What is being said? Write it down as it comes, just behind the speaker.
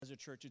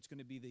church, it's going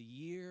to be the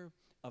year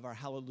of our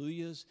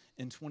hallelujahs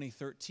in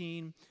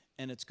 2013,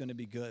 and it's going to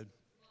be good.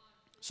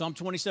 Psalm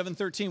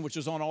 27:13, which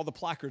is on all the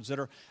placards that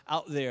are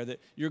out there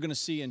that you're going to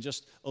see in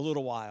just a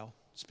little while.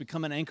 It's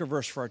become an anchor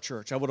verse for our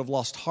church. I would have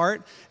lost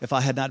heart if I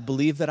had not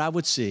believed that I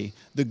would see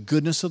the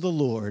goodness of the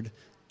Lord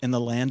in the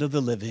land of the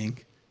living.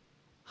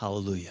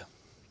 Hallelujah.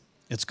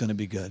 It's going to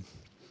be good.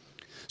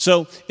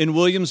 So in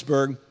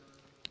Williamsburg,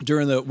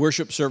 during the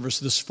worship service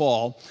this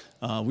fall,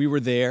 we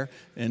were there,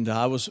 and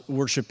I was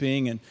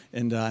worshiping,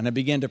 and I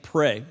began to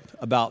pray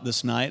about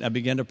this night. I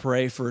began to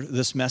pray for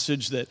this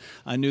message that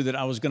I knew that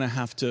I was going to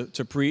have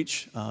to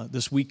preach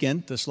this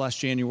weekend, this last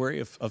January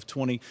of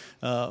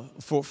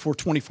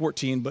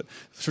 2014, but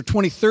for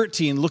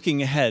 2013,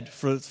 looking ahead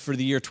for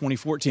the year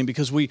 2014,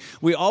 because we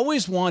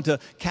always want to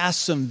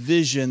cast some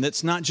vision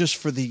that's not just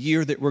for the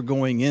year that we're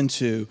going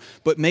into,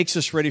 but makes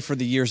us ready for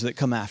the years that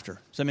come after.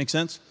 Does that make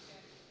sense?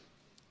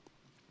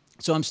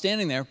 So I'm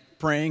standing there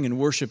praying and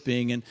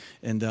worshiping, and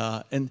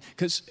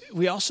because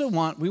we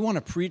want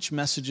to preach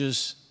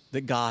messages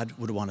that God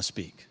would want to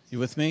speak. You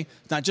with me?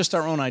 Not just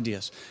our own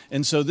ideas.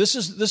 And so this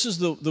is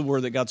the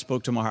word that God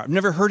spoke to my heart. I've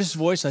never heard his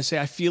voice. I say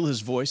I feel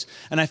his voice,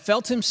 and I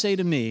felt him say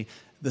to me,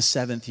 the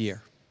seventh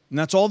year. And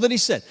that's all that he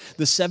said,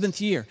 the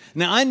seventh year.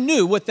 Now, I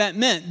knew what that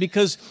meant,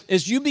 because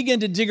as you begin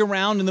to dig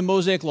around in the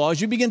Mosaic Law, as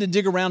you begin to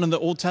dig around in the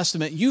Old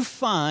Testament, you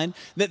find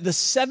that the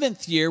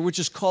seventh year, which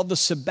is called the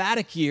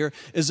sabbatic year,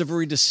 is a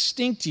very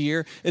distinct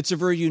year. It's a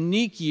very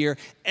unique year.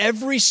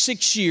 Every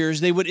 6 years,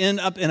 they would end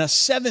up in a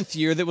seventh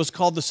year that was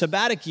called the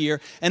sabbatic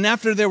year. And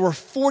after there were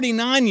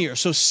 49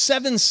 years, so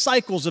 7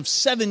 cycles of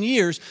 7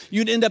 years,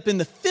 you'd end up in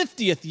the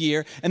 50th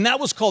year, and that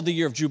was called the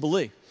year of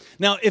Jubilee.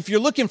 Now, if you're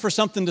looking for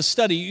something to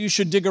study, you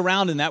should dig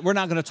around in that. We're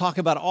not going to talk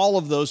about all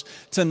of those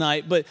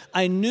tonight, but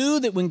I knew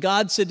that when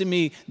God said to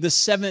me the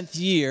 7th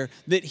year,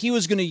 that he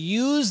was going to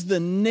use the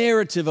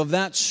narrative of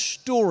that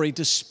story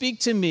to speak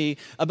to me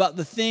about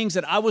the things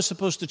that I was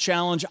supposed to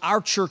challenge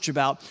our church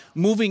about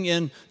moving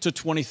into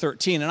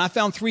 2013. And I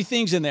found 3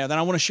 things in there that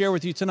I want to share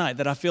with you tonight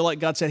that I feel like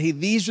God said, hey,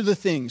 these are the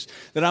things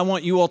that I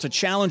want you all to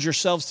challenge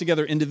yourselves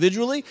together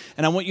individually,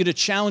 and I want you to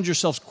challenge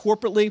yourselves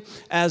corporately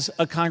as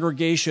a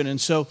congregation. And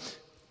so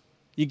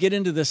you get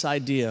into this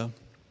idea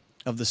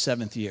of the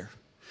 7th year,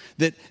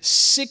 that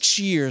 6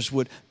 years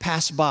would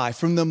pass by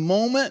from the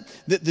moment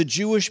that the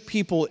Jewish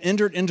people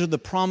entered into the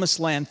promised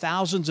land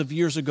thousands of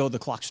years ago. The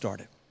clock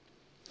started.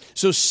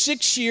 So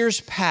 6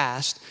 years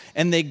passed,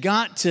 and they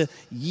got to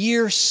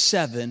year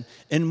 7,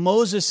 and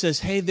Moses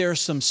says, hey, there are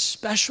some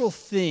special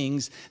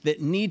things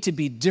that need to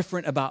be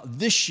different about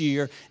this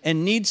year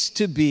and needs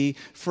to be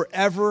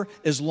forever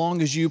as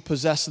long as you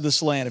possess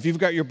this land. If you've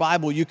got your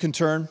Bible, you can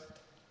turn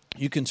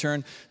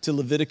to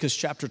Leviticus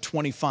chapter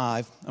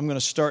 25. I'm going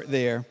to start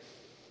there.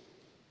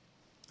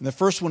 And the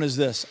first one is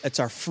this. It's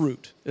our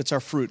fruit. It's our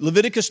fruit.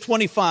 Leviticus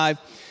 25,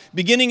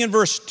 beginning in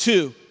verse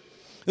 2.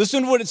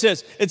 Listen to what it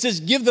says. It says,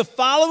 give the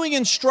following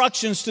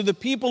instructions to the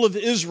people of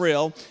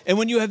Israel, and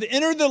when you have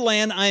entered the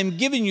land I am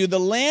giving you, the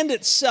land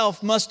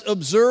itself must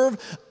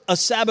observe a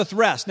Sabbath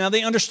rest. Now,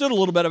 they understood a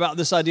little bit about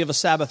this idea of a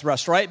Sabbath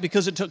rest, right?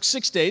 Because it took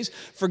 6 days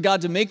for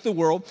God to make the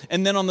world,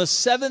 and then on the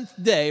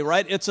 7th day,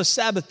 right, it's a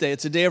Sabbath day.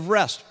 It's a day of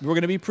rest. We're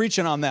going to be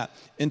preaching on that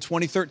in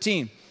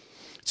 2013.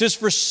 It says,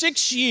 for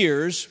 6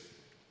 years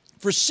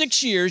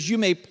you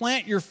may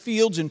plant your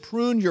fields and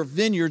prune your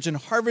vineyards and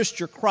harvest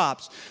your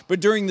crops. But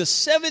during the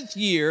 7th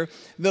year,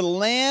 the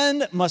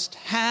land must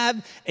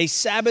have a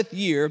Sabbath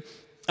year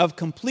of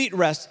complete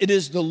rest. It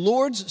is the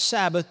Lord's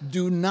Sabbath.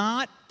 Do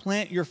not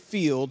plant your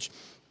fields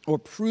or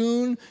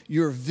prune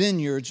your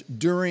vineyards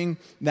during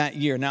that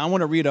year. Now, I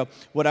want to read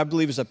what I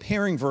believe is a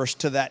pairing verse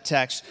to that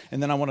text,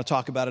 and then I want to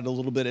talk about it a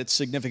little bit, its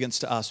significance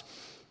to us.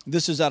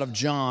 This is out of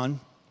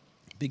John,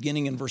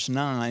 beginning in verse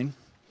 9.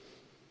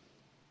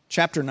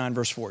 Chapter 9,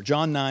 verse 4.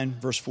 John 9,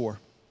 verse 4.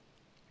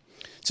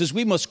 It says,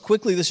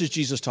 this is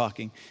Jesus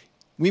talking,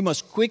 we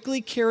must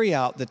quickly carry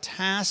out the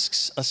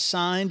tasks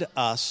assigned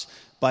us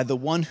by the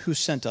one who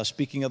sent us,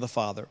 speaking of the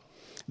Father.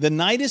 The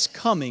night is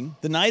coming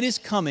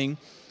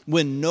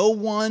when no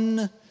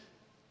one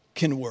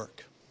can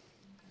work.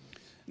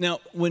 Now,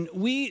 when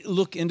we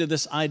look into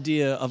this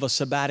idea of a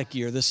sabbatic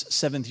year, this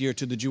 7th year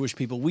to the Jewish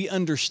people, we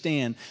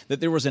understand that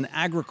there was an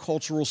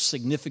agricultural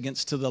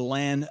significance to the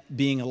land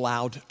being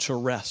allowed to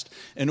rest.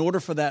 In order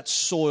for that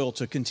soil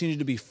to continue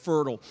to be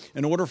fertile,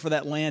 in order for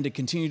that land to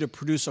continue to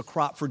produce a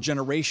crop for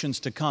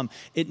generations to come,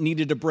 it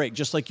needed a break.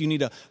 Just like you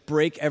need a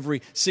break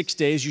every 6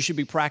 days, you should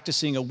be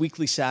practicing a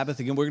weekly Sabbath.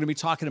 Again, we're going to be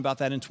talking about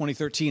that in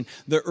 2013.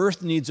 The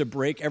earth needs a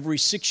break every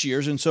 6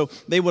 years, and so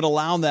they would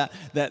allow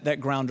that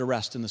ground to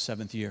rest in the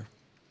 7th year.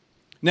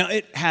 Now,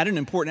 it had an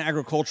important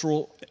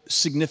agricultural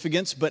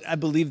significance, but I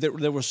believe that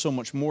there was so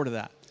much more to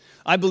that.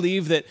 I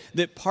believe that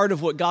part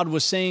of what God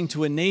was saying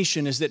to a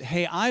nation is that,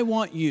 hey, I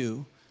want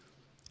you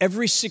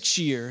every 6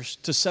 years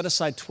to set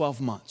aside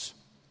 12 months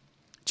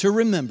to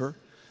remember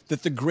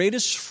that the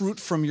greatest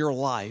fruit from your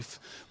life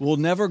will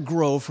never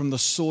grow from the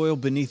soil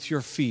beneath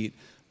your feet,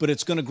 but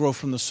it's going to grow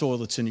from the soil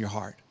that's in your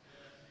heart.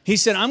 He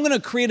said, I'm going to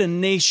create a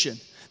nation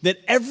that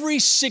every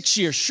 6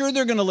 years, sure,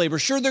 they're going to labor,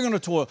 sure, they're going to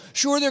toil,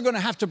 sure, they're going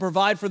to have to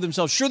provide for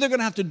themselves, sure, they're going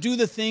to have to do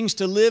the things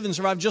to live and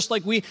survive, just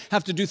like we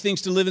have to do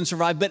things to live and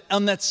survive. But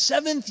on that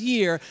 7th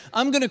year,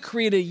 I'm going to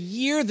create a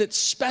year that's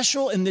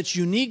special and that's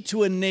unique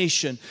to a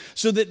nation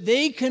so that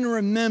they can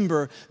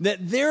remember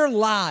that their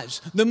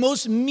lives, the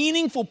most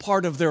meaningful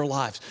part of their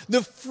lives,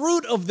 the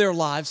fruit of their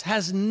lives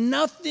has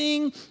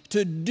nothing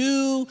to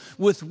do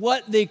with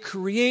what they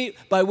create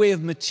by way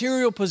of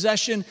material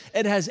possession.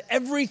 It has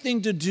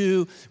everything to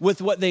do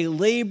with what they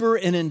labor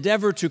and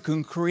endeavor to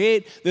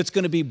create that's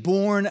going to be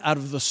born out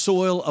of the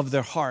soil of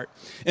their heart.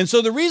 And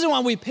so the reason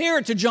why we pair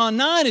it to John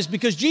 9 is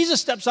because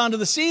Jesus steps onto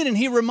the scene and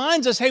he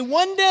reminds us, hey,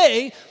 one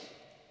day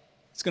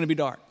it's going to be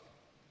dark.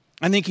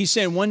 I think he's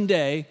saying one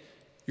day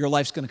your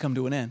life's going to come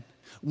to an end.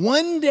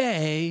 One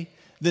day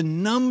the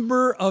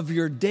number of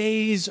your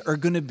days are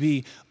going to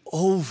be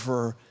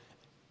over.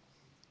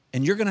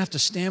 And you're going to have to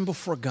stand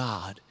before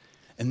God,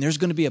 and there's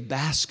going to be a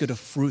basket of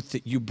fruit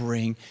that you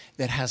bring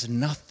that has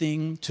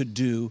nothing to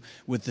do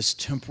with this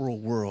temporal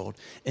world.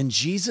 And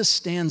Jesus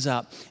stands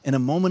up in a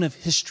moment of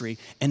history,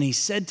 and he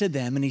said to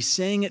them, and he's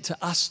saying it to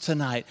us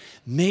tonight,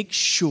 make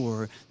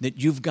sure that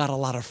you've got a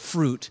lot of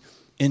fruit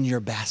in your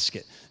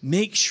basket.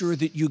 Make sure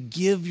that you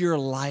give your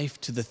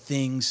life to the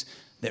things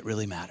that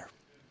really matter.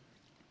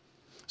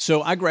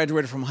 So I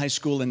graduated from high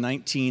school in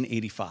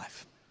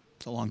 1985.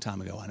 It's a long time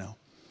ago, I know.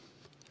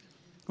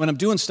 When I'm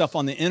doing stuff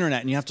on the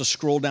internet and you have to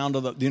scroll down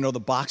to the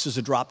boxes,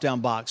 a drop-down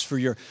box for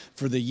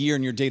the year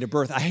and your date of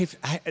birth,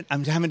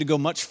 I'm having to go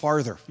much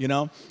farther,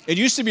 It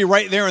used to be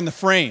right there in the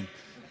frame,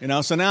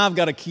 So now I've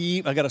got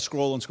to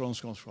scroll and scroll and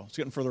scroll and scroll. It's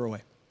getting further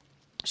away.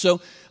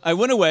 So I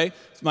went away,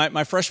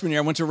 my freshman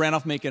year, I went to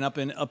Randolph-Macon up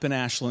in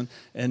Ashland,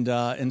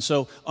 and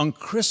so on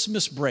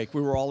Christmas break,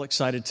 we were all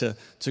excited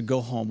to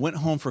go home. Went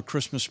home for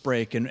Christmas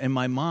break, and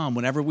my mom,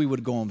 whenever we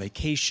would go on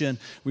vacation,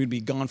 we'd be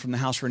gone from the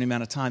house for any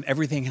amount of time,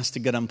 everything has to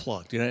get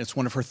unplugged. It's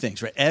one of her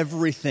things, right?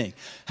 Everything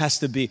has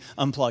to be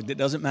unplugged. It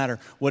doesn't matter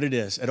what it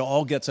is. It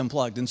all gets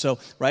unplugged. And so,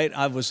 right,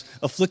 I was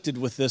afflicted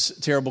with this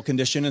terrible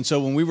condition, and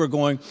so when we were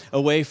going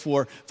away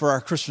for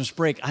our Christmas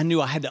break, I knew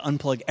I had to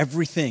unplug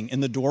everything in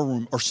the dorm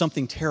room or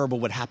something terrible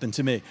would happen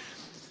to me.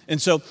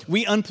 And so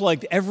we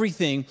unplugged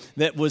everything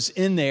that was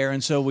in there,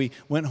 and so we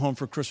went home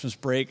for Christmas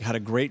break, had a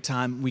great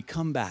time. We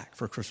come back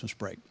for Christmas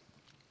break.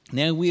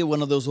 Now, we have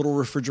one of those little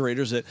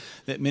refrigerators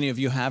that many of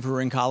you have who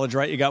are in college,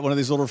 right? You got one of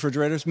these little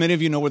refrigerators? Many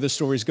of you know where this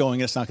story's going.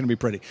 It's not going to be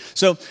pretty.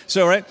 So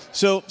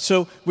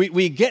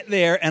we get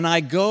there, and I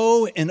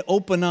go and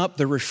open up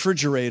the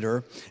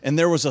refrigerator, and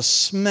there was a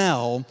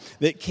smell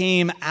that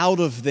came out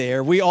of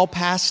there. We all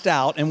passed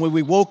out, and when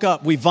we woke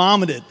up, we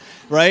vomited,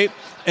 right?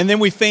 And then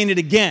we fainted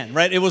again,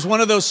 right? It was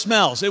one of those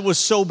smells. It was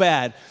so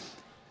bad.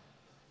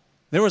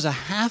 There was a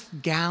half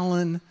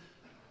gallon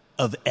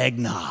of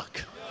eggnog.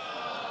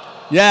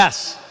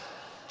 Yes.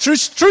 True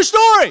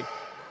story.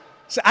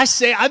 So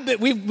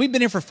we've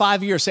been here for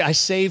 5 years. I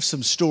saved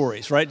some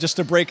stories, right, just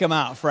to break them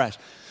out fresh.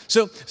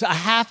 So a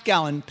half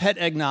gallon pet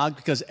eggnog,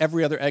 because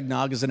every other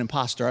eggnog is an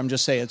imposter. I'm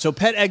just saying. So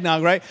pet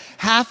eggnog, right?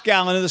 Half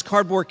gallon in this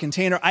cardboard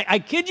container. I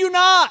kid you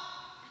not.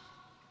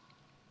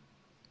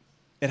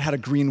 It had a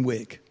green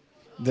wig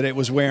that it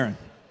was wearing.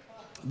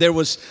 There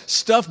was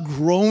stuff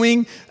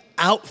growing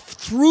out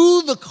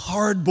through the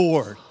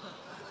cardboard.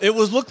 It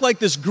looked like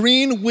this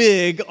green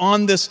wig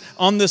on this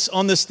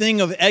thing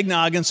of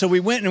eggnog, and so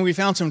we went and we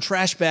found some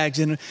trash bags,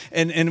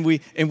 and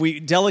we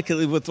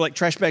delicately, with like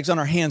trash bags on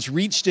our hands,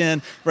 reached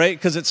in, right,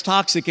 because it's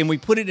toxic, and we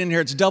put it in here.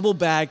 It's double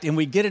bagged, and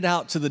we get it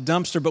out to the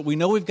dumpster, but we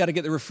know we've got to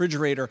get the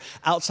refrigerator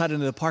outside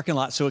into the parking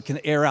lot so it can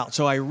air out.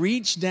 So I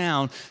reached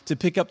down to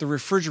pick up the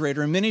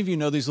refrigerator, and many of you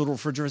know these little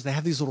refrigerators. They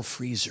have these little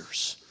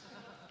freezers,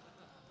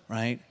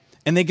 right,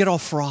 and they get all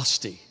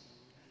frosty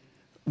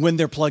when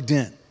they're plugged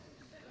in.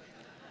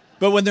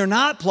 But when they're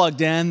not plugged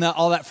in,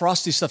 all that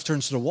frosty stuff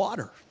turns to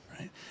water,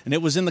 right? And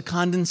it was in the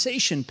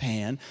condensation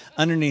pan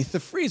underneath the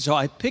freezer. So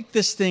I picked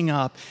this thing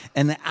up,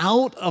 and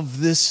out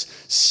of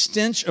this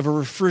stench of a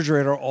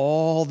refrigerator,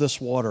 all this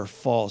water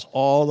falls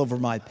all over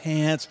my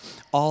pants,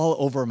 all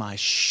over my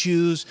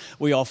shoes.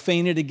 We all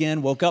fainted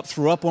again, woke up,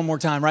 threw up one more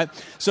time, right?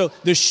 So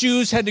the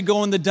shoes had to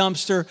go in the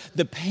dumpster.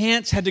 The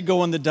pants had to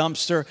go in the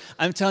dumpster.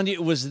 I'm telling you,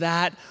 it was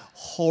that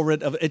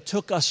horrid. It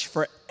took us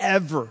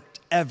forever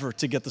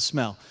to get the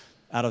smell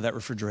out of that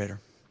refrigerator.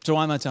 So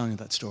why am I telling you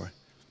that story?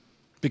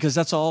 Because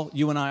that's all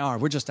you and I are.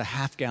 We're just a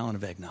half gallon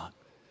of eggnog.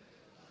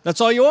 That's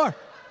all you are.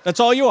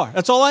 That's all you are.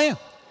 That's all I am.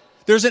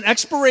 There's an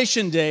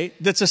expiration date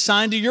that's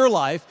assigned to your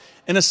life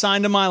and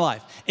assigned to my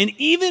life. And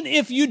even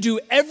if you do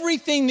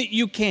everything that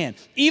you can,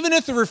 even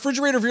if the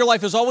refrigerator of your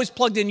life is always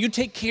plugged in, you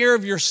take care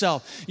of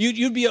yourself.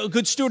 You'd be a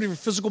good steward of your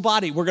physical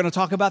body. We're going to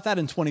talk about that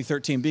in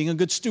 2013, being a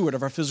good steward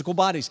of our physical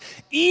bodies.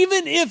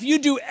 Even if you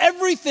do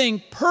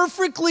everything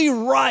perfectly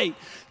right,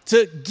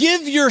 to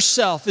give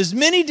yourself as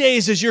many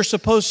days as you're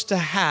supposed to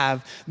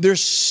have,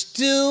 there's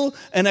still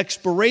an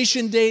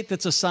expiration date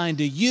that's assigned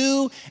to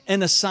you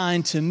and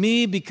assigned to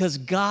me, because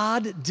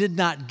God did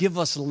not give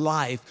us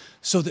life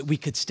so that we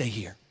could stay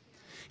here.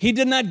 He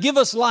did not give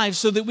us life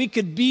so that we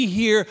could be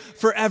here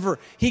forever.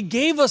 He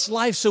gave us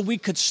life so we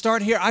could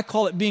start here. I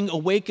call it being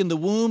awake in the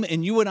womb,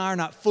 and you and I are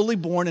not fully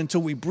born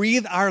until we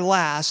breathe our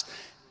last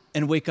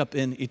and wake up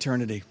in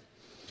eternity.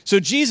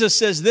 So Jesus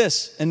says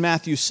this in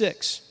Matthew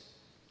 6.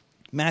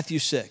 Matthew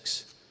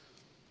 6.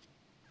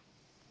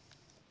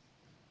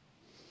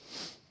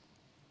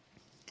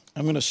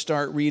 I'm going to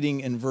start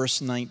reading in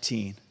verse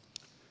 19.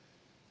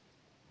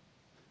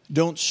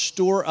 Don't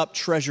store up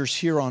treasures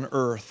here on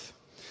earth,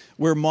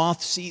 where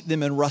moths eat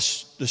them and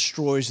rust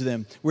destroys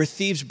them, where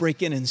thieves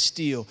break in and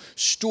steal.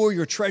 Store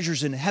your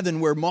treasures in heaven,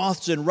 where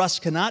moths and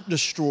rust cannot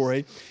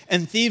destroy,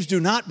 and thieves do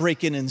not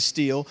break in and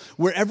steal.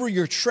 Wherever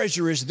your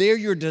treasure is, there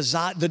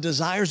the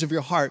desires of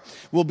your heart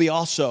will be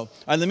also. All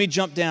right, let me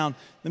jump down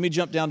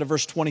to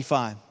verse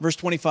 25. Verse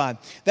 25.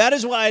 That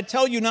is why I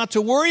tell you not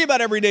to worry about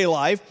everyday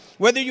life,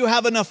 whether you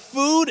have enough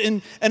food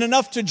and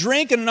enough to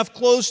drink and enough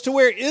clothes to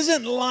wear.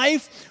 Isn't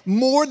life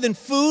more than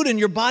food and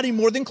your body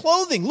more than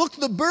clothing? Look at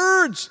the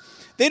birds.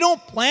 They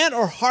don't plant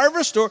or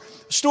harvest or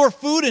store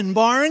food in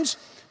barns,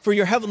 for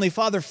your heavenly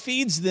Father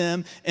feeds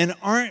them, and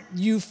aren't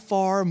you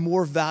far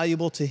more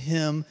valuable to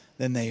Him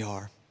than they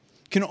are?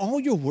 Can all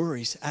your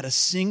worries add a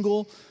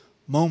single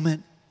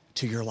moment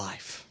to your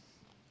life?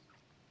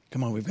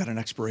 Come on, we've got an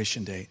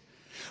expiration date.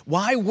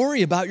 Why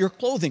worry about your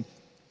clothing?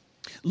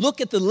 Look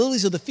at the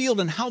lilies of the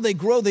field and how they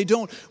grow. They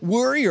don't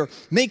worry or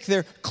make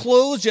their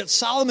clothes, yet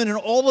Solomon in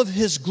all of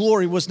his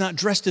glory was not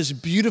dressed as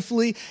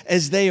beautifully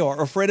as they are.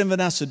 Or Fred and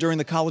Vanessa during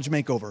the college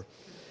makeover.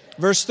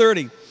 Verse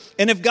 30.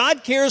 And if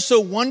God cares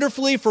so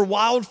wonderfully for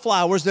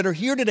wildflowers that are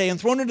here today and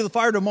thrown into the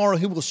fire tomorrow,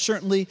 He will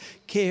certainly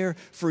care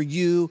for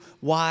you.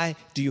 Why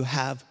do you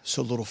have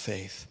so little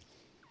faith?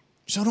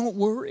 So don't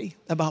worry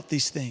about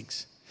these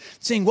things.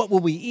 Saying, what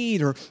will we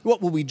eat, or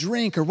what will we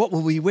drink, or what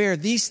will we wear?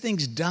 These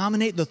things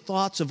dominate the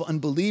thoughts of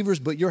unbelievers,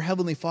 but your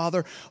heavenly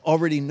Father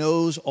already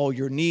knows all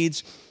your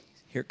needs.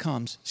 Here it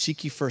comes.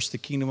 Seek ye first the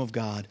kingdom of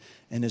God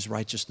and His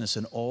righteousness,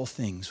 and all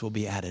things will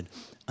be added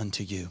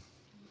unto you.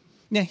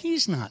 Now,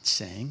 He's not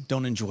saying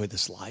don't enjoy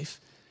this life.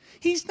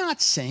 He's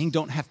not saying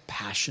don't have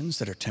passions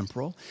that are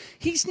temporal.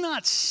 He's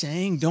not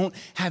saying don't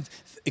have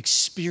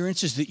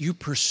experiences that you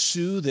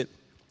pursue that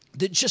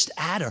just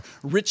add a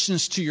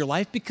richness to your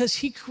life, because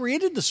He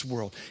created this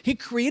world. He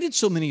created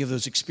so many of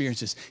those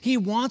experiences. He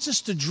wants us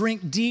to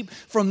drink deep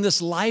from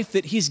this life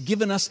that He's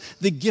given us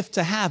the gift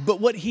to have. But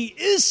what He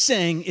is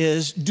saying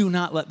is, do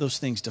not let those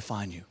things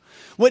define you.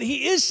 What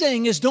He is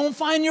saying is, don't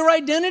find your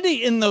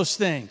identity in those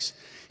things.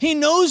 He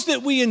knows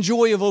that we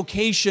enjoy a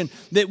vocation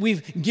that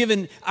we've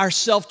given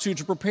ourselves to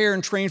prepare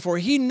and train for.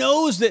 He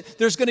knows that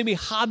there's going to be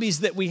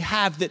hobbies that we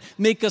have that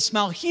make us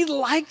smile. He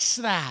likes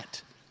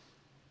that.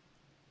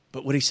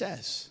 But what He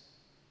says,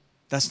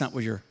 that's not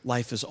what your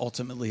life is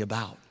ultimately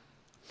about.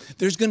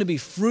 There's going to be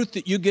fruit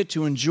that you get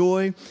to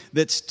enjoy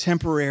that's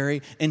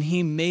temporary, and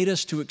He made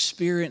us to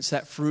experience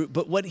that fruit.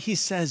 But what He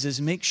says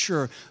is, make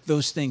sure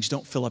those things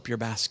don't fill up your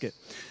basket.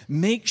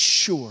 Make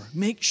sure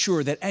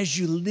that as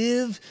you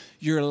live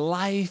your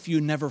life,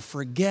 you never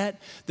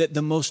forget that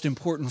the most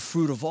important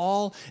fruit of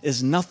all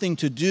is nothing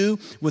to do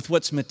with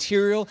what's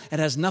material. It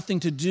has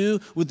nothing to do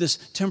with this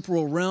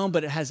temporal realm,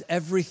 but it has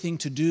everything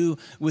to do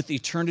with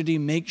eternity.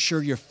 Make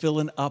sure you're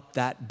filling up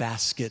that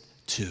basket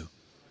too.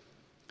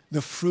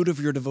 The fruit of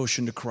your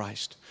devotion to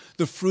Christ,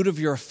 the fruit of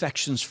your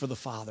affections for the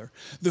Father,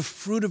 the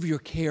fruit of your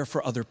care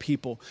for other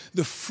people,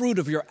 the fruit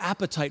of your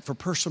appetite for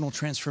personal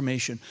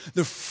transformation,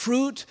 the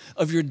fruit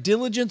of your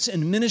diligence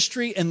in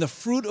ministry, and the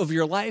fruit of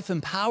your life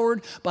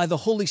empowered by the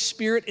Holy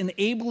Spirit,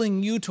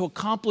 enabling you to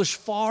accomplish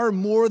far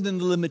more than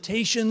the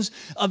limitations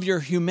of your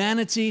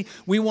humanity.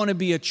 We want to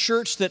be a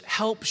church that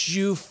helps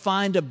you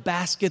find a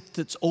basket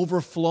that's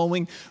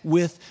overflowing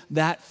with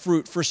that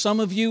fruit. For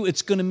some of you,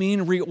 it's going to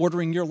mean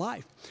reordering your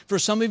life. For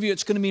some of you,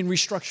 it's going to mean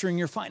restructuring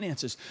your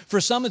finances.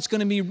 For some, it's going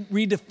to be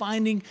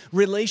redefining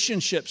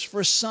relationships.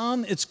 For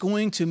some, it's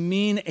going to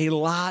mean a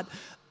lot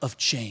of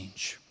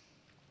change.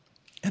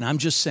 And I'm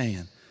just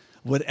saying,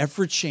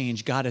 whatever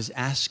change God is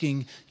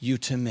asking you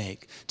to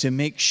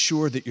make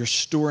sure that you're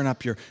storing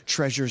up your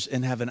treasures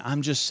in heaven,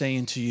 I'm just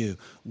saying to you,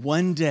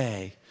 one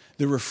day,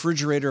 the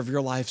refrigerator of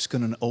your life is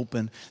going to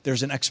open.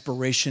 There's an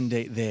expiration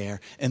date there.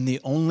 And the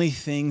only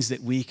things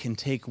that we can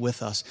take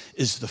with us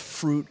is the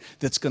fruit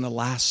that's going to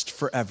last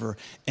forever.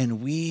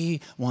 And we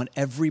want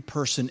every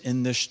person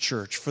in this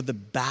church, for the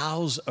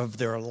boughs of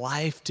their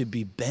life, to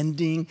be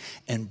bending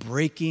and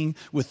breaking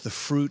with the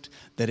fruit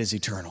that is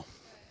eternal.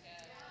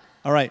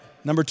 All right,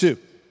 number 2.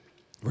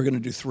 We're going to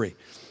do 3.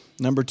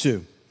 Number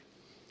 2.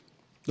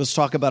 Let's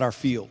talk about our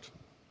field.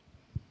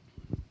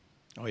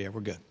 Oh yeah,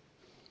 we're good.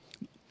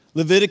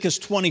 Leviticus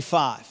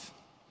 25.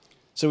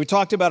 So we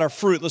talked about our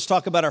fruit. Let's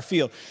talk about our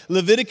field.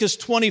 Leviticus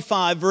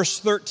 25, verse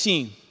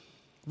 13.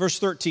 Verse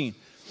 13.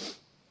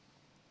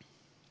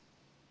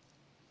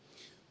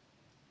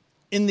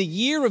 In the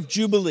year of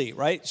Jubilee,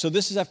 right? So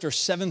this is after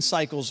 7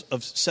 cycles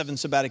of 7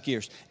 sabbatic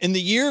years. In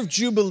the year of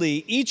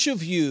Jubilee, each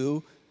of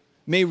you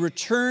may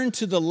return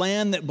to the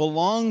land that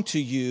belonged to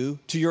you,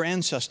 to your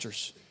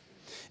ancestors.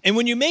 And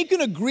when you make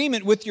an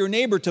agreement with your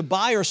neighbor to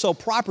buy or sell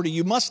property,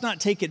 you must not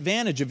take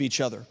advantage of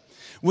each other.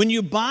 When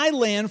you buy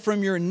land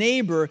from your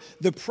neighbor,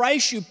 the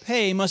price you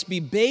pay must be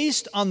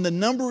based on the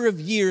number of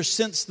years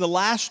since the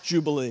last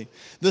Jubilee.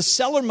 The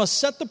seller must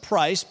set the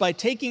price by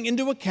taking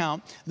into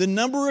account the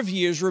number of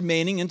years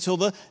remaining until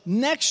the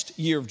next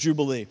year of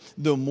Jubilee.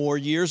 The more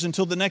years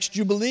until the next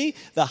Jubilee,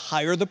 the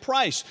higher the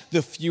price.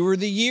 The fewer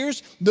the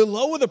years, the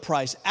lower the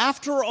price.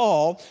 After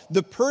all,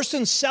 the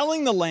person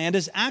selling the land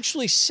is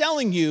actually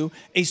selling you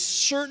a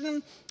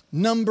certain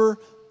number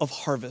of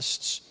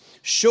harvests.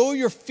 Show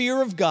your fear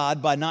of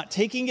God by not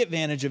taking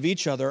advantage of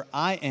each other.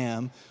 I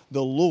am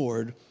the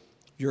Lord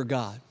your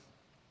God.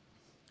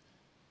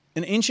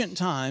 In ancient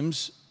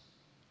times,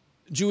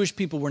 Jewish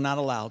people were not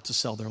allowed to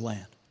sell their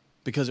land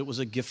because it was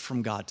a gift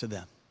from God to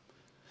them.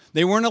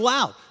 They weren't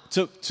allowed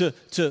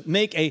to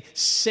make a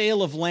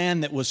sale of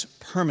land that was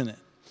permanent.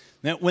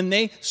 Now, when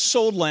they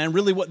sold land,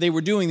 really what they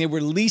were doing, they were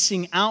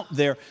leasing out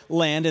their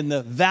land, and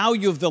the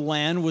value of the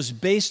land was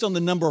based on the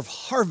number of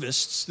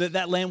harvests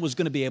that land was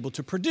going to be able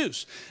to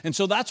produce. And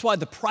so that's why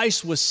the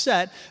price was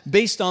set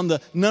based on the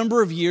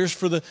number of years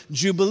for the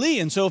Jubilee.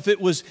 And so if it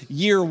was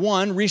year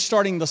one,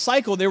 restarting the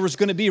cycle, there was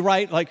going to be,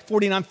 like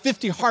 49,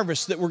 50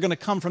 harvests that were going to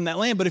come from that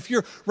land. But if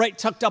you're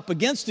tucked up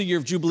against the year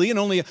of Jubilee and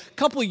only a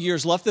couple of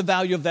years left, the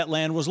value of that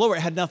land was lower.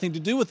 It had nothing to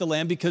do with the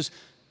land because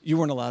you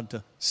weren't allowed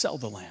to sell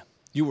the land.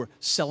 You were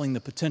selling the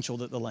potential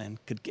that the land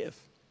could give.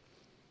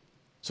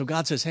 So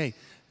God says, hey,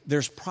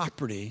 there's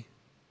property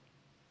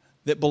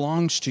that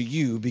belongs to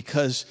you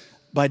because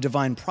by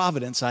divine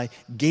providence, I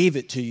gave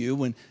it to you.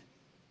 When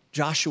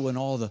Joshua and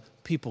all the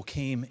people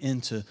came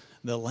into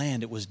the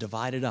land, it was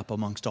divided up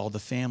amongst all the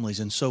families.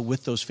 And so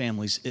with those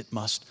families, it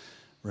must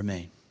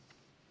remain.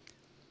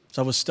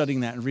 So I was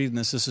studying that and reading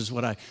this. This is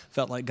what I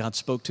felt like God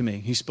spoke to me.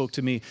 He spoke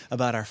to me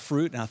about our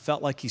fruit, and I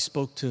felt like he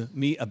spoke to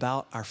me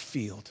about our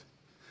field.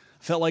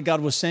 I felt like God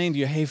was saying to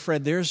you, hey,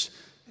 Fred, there's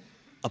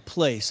a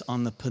place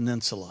on the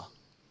peninsula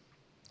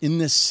in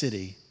this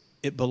city.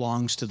 It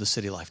belongs to the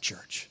City Life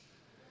Church.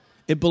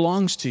 It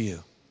belongs to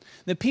you.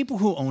 The people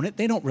who own it,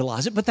 they don't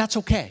realize it, but that's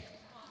okay,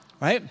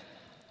 right?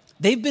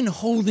 They've been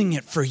holding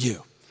it for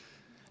you.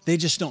 They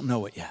just don't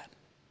know it yet.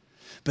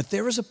 But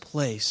there is a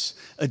place,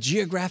 a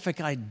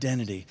geographic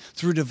identity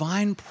through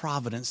divine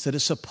providence that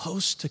is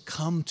supposed to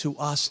come to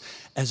us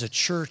as a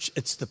church.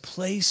 It's the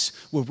place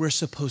where we're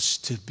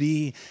supposed to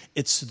be.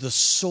 It's the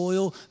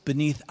soil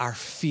beneath our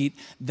feet,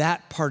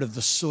 that part of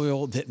the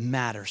soil that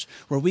matters,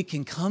 where we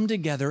can come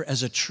together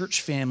as a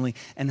church family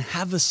and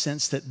have a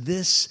sense that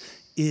this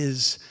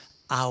is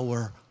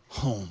our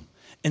home.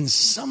 And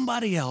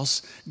somebody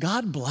else,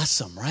 God bless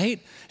them,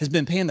 right, has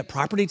been paying the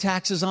property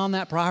taxes on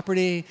that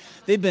property.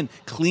 They've been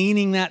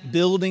cleaning that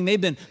building. They've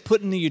been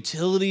putting the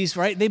utilities,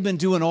 right? They've been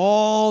doing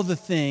all the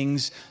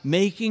things,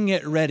 making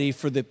it ready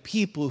for the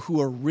people who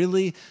are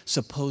really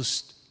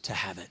supposed to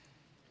have it.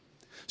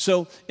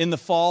 So in the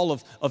fall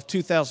of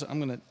 2000, I'm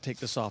going to take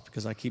this off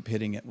because I keep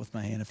hitting it with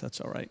my hand, if that's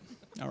all right.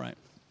 All right.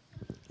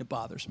 It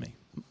bothers me.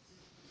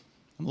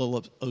 I'm a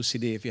little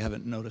OCD if you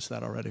haven't noticed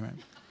that already, right?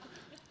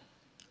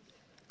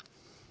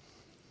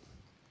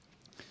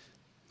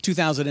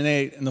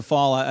 2008 in the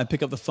fall, I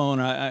pick up the phone.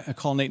 I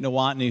call Nate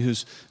Nowotny,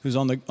 who's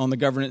on the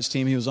governance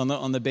team. He was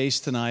on the base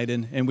tonight,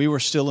 and we were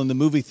still in the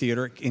movie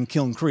theater in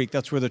Kiln Creek.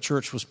 That's where the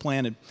church was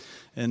planted,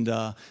 and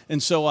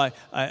so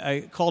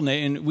I called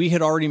Nate, and we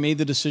had already made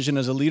the decision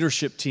as a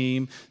leadership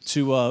team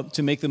to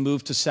make the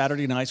move to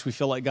Saturday nights. We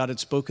feel like God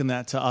had spoken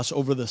that to us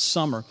over the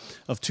summer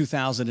of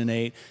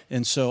 2008,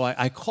 and so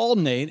I called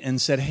Nate and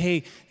said,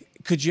 "Hey,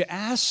 could you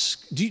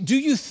ask? Do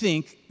you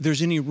think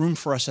there's any room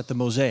for us at the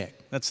Mosaic?"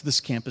 That's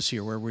this campus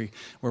here where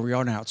we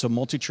are now. It's a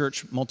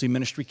multi-church,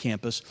 multi-ministry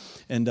campus.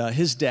 And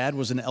his dad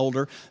was an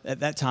elder at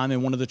that time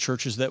in one of the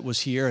churches that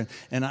was here.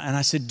 And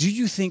I said, do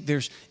you think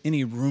there's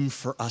any room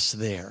for us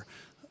there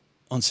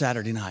on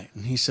Saturday night?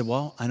 And he said,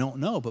 well, I don't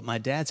know, but my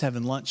dad's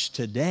having lunch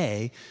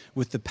today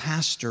with the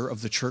pastor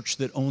of the church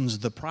that owns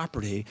the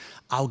property.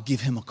 I'll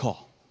give him a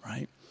call,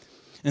 right?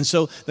 And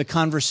so the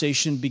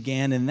conversation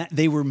began, and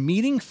they were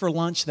meeting for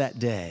lunch that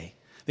day.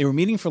 They were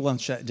meeting for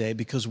lunch that day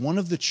because one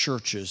of the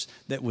churches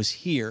that was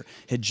here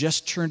had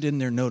just turned in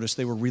their notice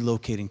they were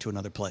relocating to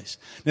another place.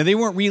 Now, they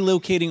weren't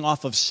relocating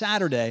off of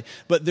Saturday,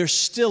 but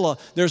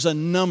there's a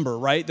number,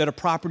 right, that a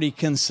property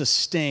can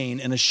sustain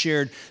in a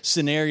shared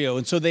scenario.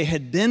 And so they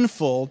had been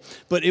full,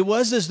 but it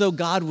was as though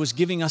God was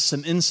giving us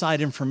some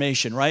inside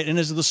information, right? And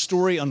as the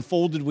story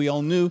unfolded, we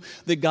all knew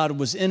that God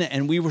was in it,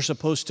 and we were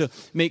supposed to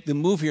make the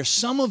move here.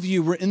 Some of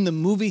you were in the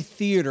movie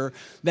theater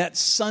that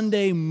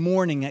Sunday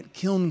morning at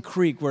Kiln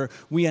Creek where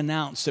we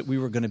announced that we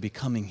were going to be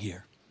coming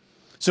here.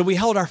 So we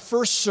held our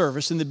first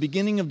service in the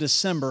beginning of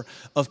December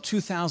of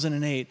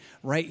 2008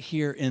 right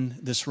here in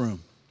this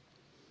room.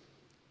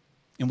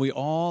 And we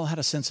all had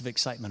a sense of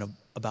excitement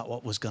about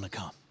what was going to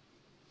come.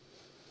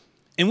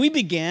 And we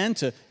began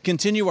to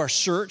continue our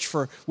search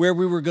for where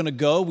we were going to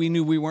go. We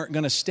knew we weren't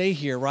going to stay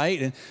here, right?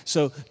 And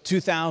so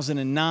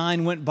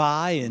 2009 went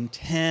by, and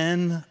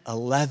 10,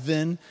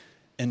 11,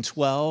 and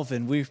 12,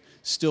 and we've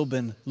still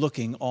been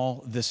looking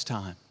all this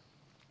time.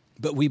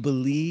 but we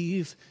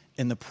believe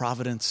in the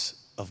providence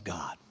of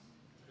God.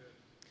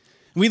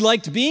 We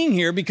liked being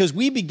here because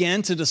we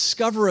began to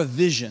discover a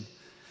vision,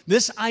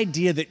 this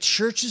idea that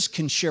churches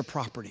can share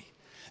property,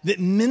 that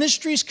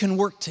ministries can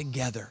work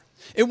together.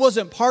 It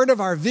wasn't part of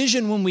our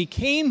vision when we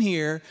came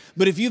here,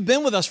 but if you've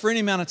been with us for any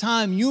amount of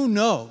time, you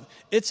know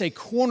it's a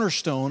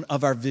cornerstone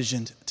of our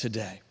vision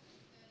today.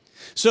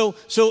 So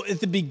at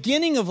the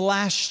beginning of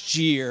last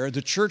year,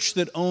 the church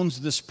that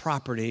owns this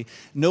property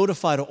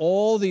notified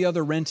all the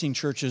other renting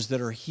churches that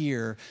are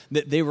here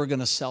that they were going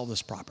to sell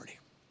this property.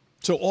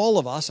 So all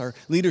of us, our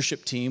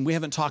leadership team, we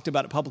haven't talked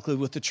about it publicly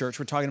with the church,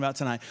 we're talking about it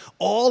tonight.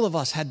 All of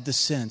us had the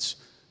sense,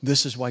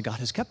 this is why God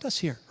has kept us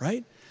here,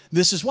 right?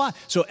 This is why.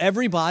 So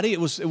everybody, it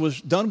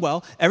was done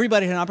well.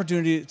 Everybody had an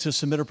opportunity to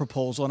submit a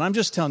proposal. And I'm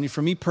just telling you,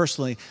 for me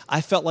personally,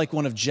 I felt like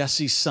one of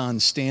Jesse's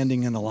sons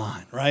standing in the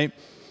line, right?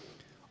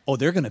 Oh,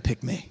 they're going to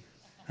pick me,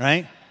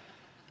 right?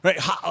 Right?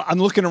 I'm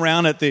looking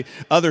around at the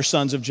other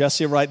sons of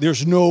Jesse, right?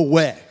 There's no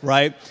way,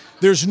 right?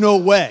 There's no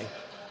way.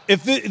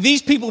 If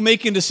these people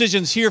making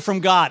decisions hear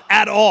from God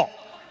at all,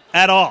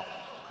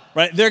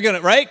 right? They're going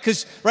to, right?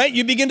 Because, right,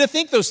 you begin to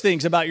think those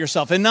things about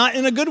yourself and not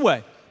in a good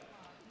way.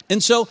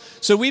 And so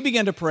we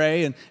began to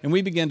pray and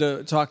we began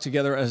to talk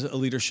together as a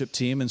leadership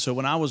team. And so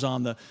when I was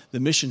on the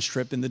mission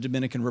trip in the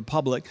Dominican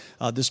Republic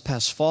this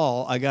past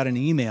fall, I got an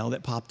email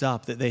that popped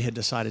up that they had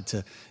decided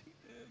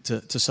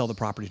to sell the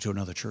property to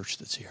another church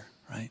that's here,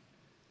 right?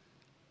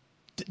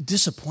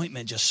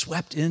 Disappointment just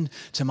swept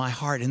into my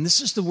heart. And this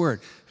is the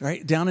word,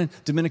 right? Down in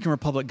Dominican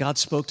Republic, God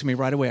spoke to me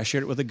right away. I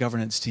shared it with the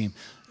governance team.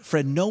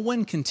 Fred, no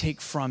one can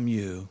take from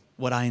you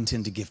what I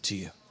intend to give to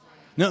you.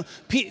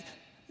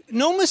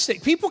 No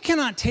mistake. People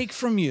cannot take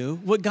from you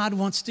what God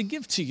wants to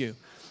give to you.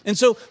 And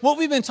so what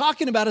we've been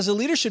talking about as a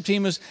leadership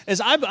team is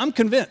I'm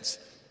convinced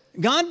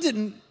God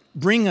didn't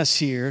bring us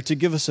here to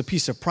give us a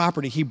piece of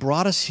property. He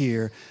brought us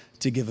here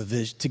to give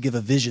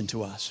a vision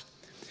to us.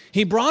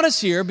 He brought us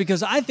here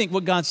because I think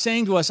what God's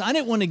saying to us, I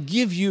didn't want to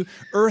give you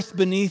earth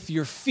beneath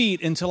your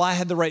feet until I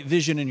had the right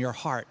vision in your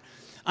heart.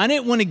 I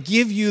didn't want to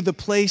give you the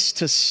place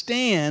to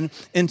stand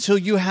until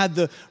you had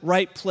the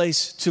right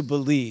place to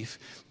believe.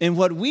 And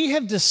what we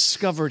have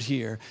discovered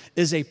here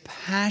is a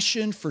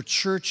passion for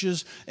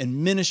churches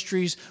and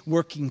ministries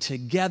working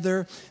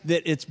together,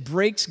 that it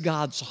breaks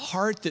God's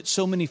heart that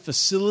so many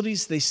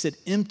facilities, they sit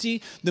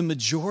empty the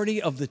majority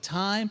of the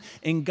time.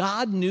 And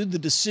God knew the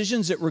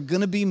decisions that were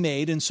going to be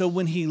made. And so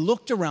when he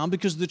looked around,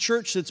 because the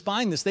church that's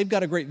buying this, they've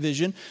got a great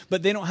vision,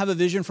 but they don't have a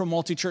vision for a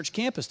multi-church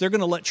campus. They're going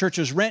to let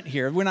churches rent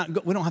here. We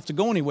don't have to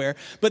go anywhere,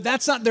 but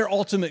that's not their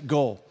ultimate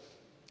goal,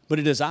 but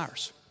it is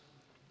ours.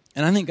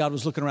 And I think God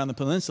was looking around the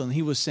peninsula and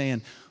he was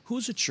saying,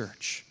 who's a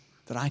church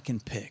that I can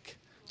pick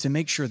to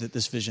make sure that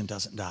this vision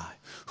doesn't die?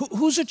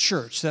 Who's a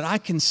church that I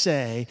can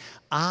say,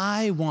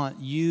 I want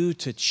you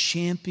to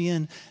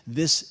champion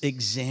this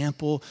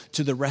example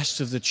to the rest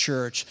of the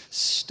church.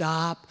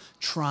 Stop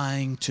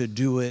trying to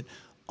do it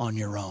on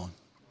your own.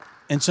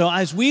 And so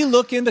as we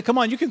look into, come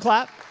on, you can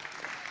clap.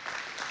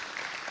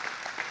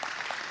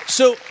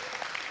 So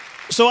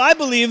I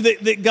believe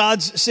that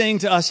God's saying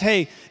to us,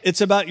 hey, it's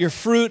about your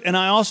fruit. And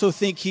I also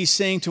think he's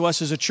saying to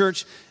us as a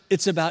church,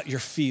 it's about your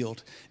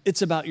field.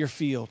 It's about your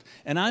field.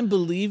 And I'm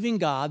believing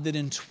God that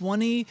in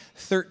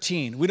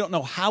 2013, we don't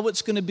know how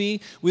it's going to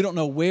be. We don't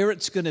know where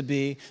it's going to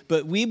be.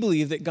 But we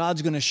believe that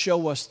God's going to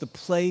show us the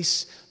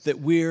place that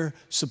we're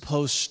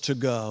supposed to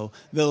go.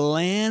 The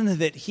land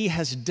that he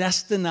has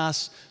destined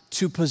us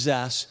to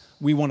possess.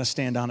 We want to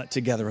stand on it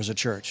together as a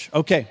church.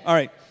 Okay, all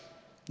right.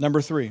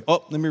 Number 3.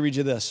 Oh, let me read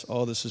you this.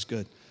 Oh, this is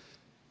good.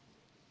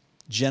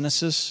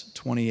 Genesis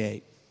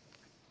 28.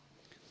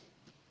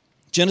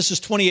 Genesis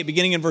 28,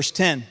 beginning in verse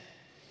 10.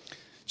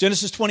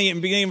 Genesis 28,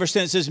 beginning in verse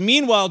 10, it says,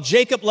 meanwhile,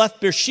 Jacob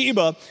left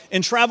Beersheba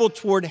and traveled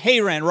toward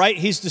Haran, right?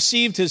 He's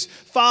deceived his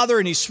father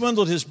and he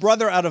swindled his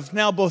brother out of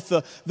now both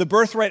the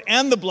birthright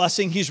and the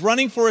blessing. He's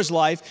running for his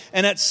life.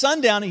 And at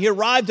sundown, he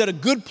arrived at a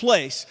good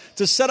place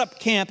to set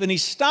up camp and he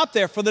stopped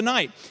there for the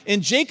night.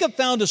 And Jacob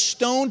found a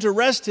stone to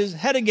rest his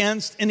head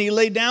against and he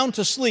lay down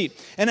to sleep.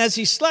 And as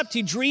he slept,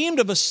 he dreamed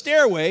of a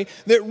stairway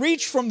that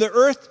reached from the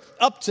earth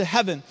up to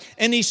heaven.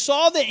 And he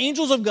saw the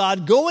angels of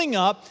God going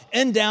up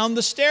and down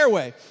the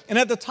stairway. And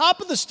at the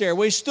top of the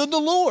stairway stood the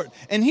Lord.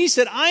 And he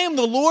said, I am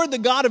the Lord, the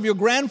God of your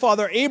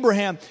grandfather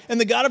Abraham and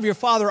the God of your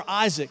father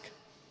Isaac.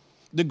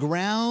 The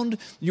ground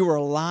you are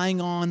lying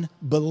on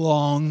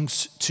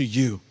belongs to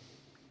you.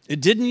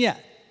 It didn't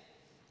yet,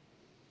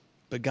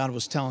 but God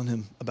was telling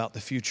him about the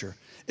future.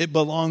 It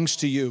belongs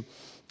to you.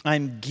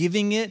 I'm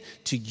giving it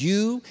to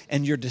you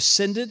and your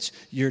descendants.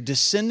 Your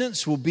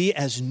descendants will be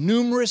as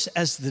numerous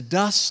as the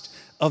dust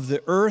of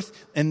the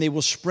earth, and they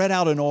will spread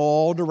out in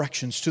all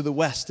directions, to the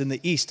west and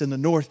the east and the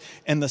north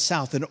and the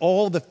south. And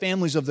all the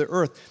families of the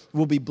earth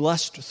will be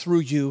blessed through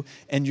you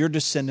and your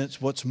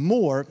descendants. What's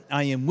more,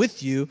 I am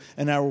with you,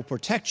 and I will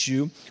protect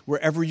you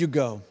wherever you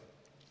go.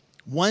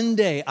 One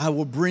day I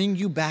will bring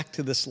you back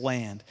to this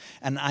land,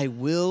 and I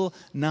will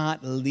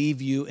not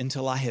leave you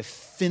until I have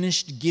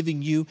finished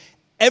giving you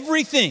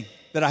everything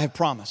that I have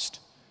promised.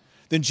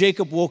 Then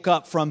Jacob woke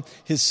up from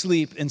his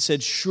sleep and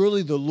said,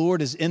 surely the Lord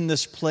is in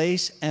this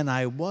place, and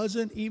I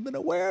wasn't even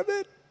aware of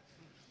it.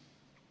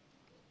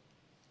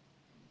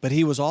 But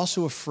he was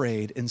also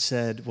afraid and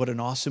said, what an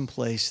awesome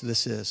place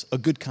this is. A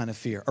good kind of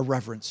fear, a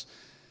reverence.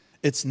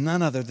 It's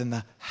none other than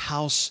the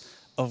house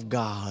of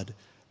God,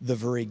 the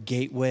very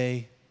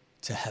gateway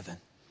to heaven.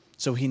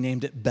 So he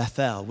named it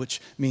Bethel,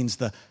 which means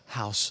the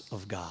house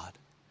of God.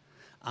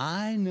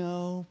 I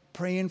know,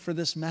 praying for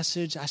this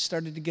message, I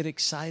started to get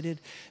excited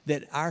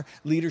that our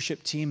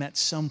leadership team at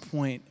some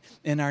point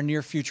in our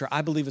near future,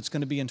 I believe it's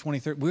going to be in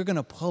 2030, we're going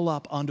to pull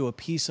up onto a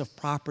piece of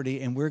property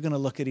and we're going to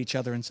look at each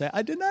other and say,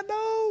 I did not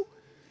know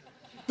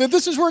that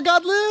this is where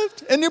God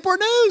lived in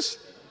Newport News,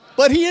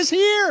 but he is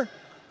here.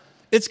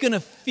 It's going to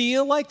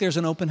feel like there's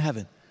an open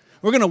heaven.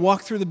 We're going to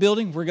walk through the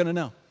building, we're going to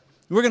know.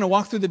 We're going to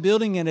walk through the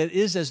building, and it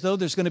is as though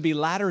there's going to be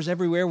ladders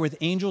everywhere with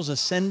angels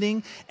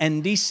ascending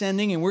and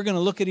descending, and we're going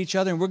to look at each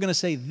other, and we're going to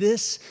say,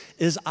 this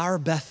is our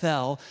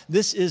Bethel.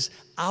 This is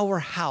our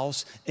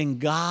house, and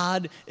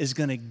God is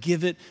going to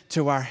give it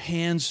to our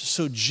hands.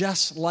 So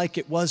just like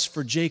it was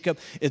for Jacob,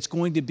 it's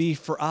going to be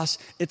for us.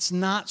 It's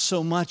not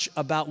so much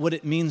about what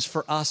it means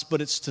for us, but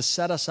it's to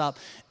set us up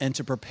and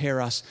to prepare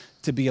us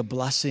to be a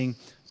blessing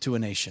to a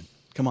nation.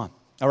 Come on.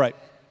 All right,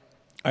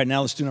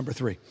 now let's do number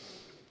 3.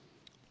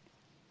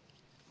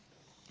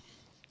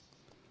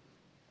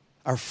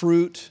 Our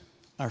fruit,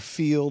 our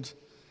field,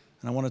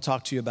 and I want to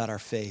talk to you about our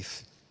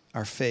faith.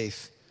 Our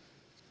faith.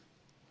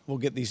 We'll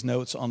get these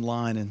notes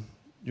online and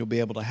you'll be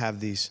able to have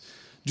these.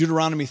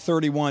 Deuteronomy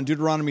 31,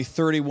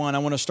 I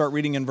want to start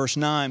reading in verse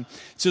 9. It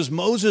says,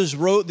 Moses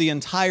wrote the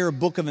entire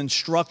book of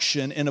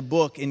instruction in a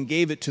book and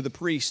gave it to the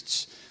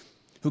priests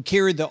who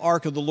carried the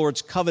ark of the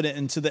Lord's covenant,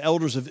 and to the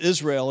elders of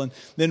Israel. And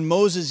then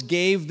Moses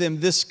gave them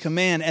this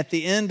command at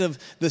the end of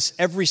this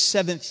every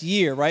 7th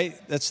year, right?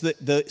 That's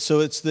so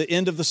it's the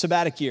end of the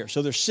sabbatic year.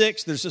 So there's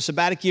 6, there's a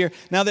sabbatic year.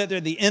 Now that they're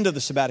at the end of the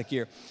sabbatic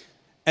year.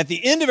 At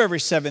the end of every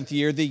 7th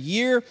year, the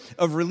year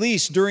of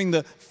release during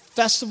the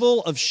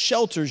Festival of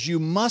Shelters, you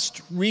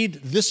must read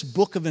this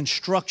book of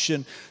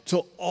instruction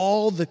to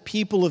all the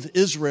people of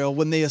Israel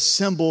when they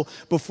assemble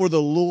before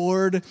the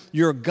Lord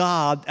your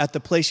God at the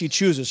place he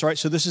chooses. All right,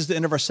 so this is the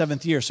end of our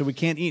 7th year, so we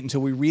can't eat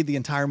until we read the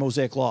entire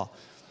Mosaic Law.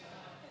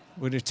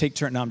 We're going to take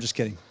turn. No, I'm just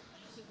kidding.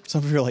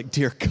 Some of you are like,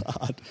 dear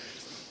God.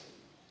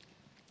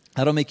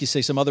 I don't make you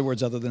say some other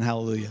words other than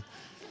hallelujah.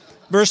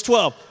 Verse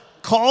 12.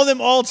 Call them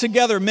all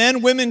together,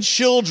 men, women,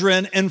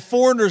 children, and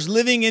foreigners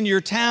living in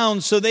your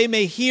towns, so they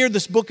may hear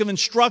this book of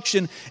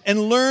instruction and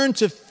learn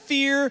to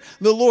fear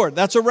the Lord.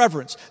 That's a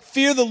reverence.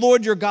 Fear the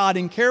Lord your God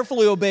and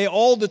carefully obey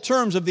all the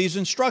terms of these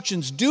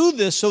instructions. Do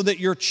this so that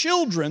your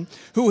children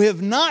who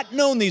have not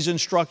known these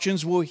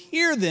instructions will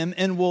hear them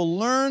and will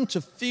learn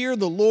to fear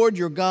the Lord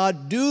your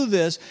God. Do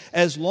this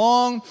as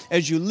long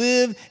as you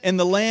live in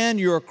the land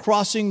you are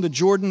crossing the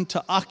Jordan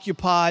to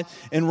occupy.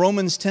 In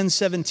Romans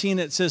 10:17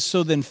 it says,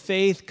 so then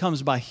faith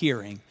comes by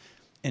hearing,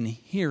 and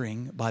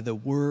hearing by the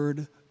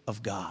word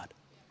of God.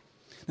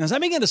 Now, as I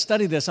began to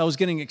study this, I was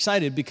getting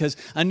excited because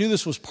I knew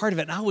this was part of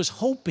it. And I was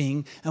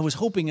hoping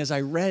as I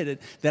read it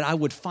that I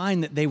would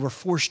find that they were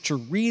forced to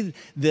read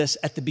this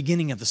at the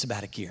beginning of the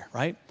sabbatic year,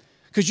 right?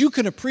 Because you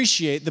can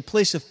appreciate the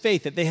place of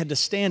faith that they had to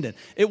stand in.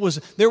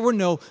 There were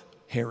no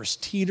Harris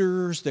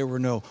Teeters, there were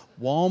no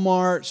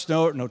Walmarts,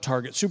 no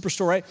Target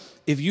Superstore, right?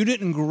 If you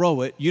didn't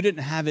grow it, you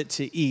didn't have it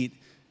to eat.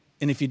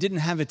 And if you didn't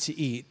have it to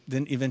eat,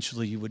 then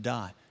eventually you would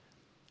die.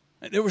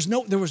 There was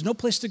no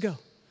place to go.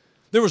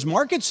 There was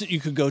markets that you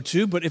could go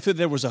to, but if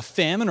there was a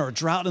famine or a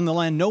drought in the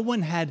land, no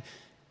one had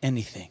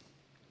anything.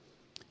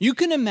 You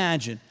can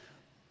imagine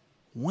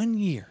 1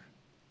 year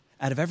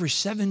out of every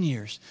 7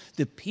 years,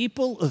 the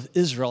people of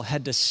Israel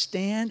had to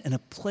stand in a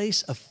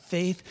place of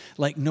faith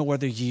like no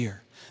other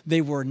year.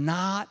 They were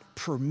not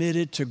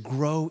permitted to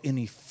grow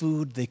any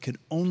food. They could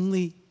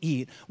only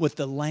eat what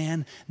the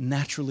land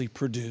naturally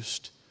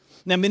produced.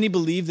 Now, many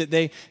believe that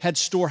they had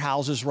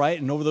storehouses, right?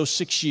 And over those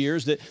 6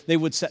 years that they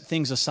would set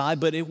things aside,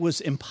 but it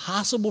was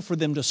impossible for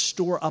them to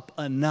store up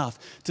enough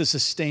to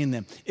sustain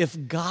them.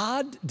 If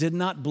God did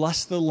not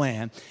bless the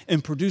land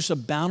and produce a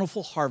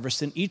bountiful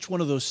harvest in each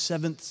one of those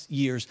 7th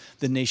years,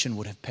 the nation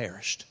would have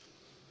perished.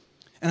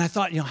 And I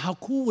thought, how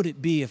cool would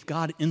it be if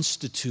God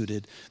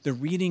instituted the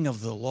reading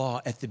of the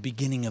law at the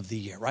beginning of the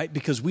year, right?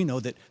 Because we know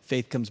that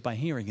faith comes by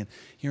hearing and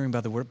hearing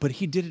by the word, but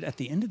he did it at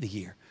the end of the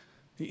year.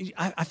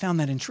 I found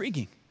that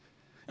intriguing.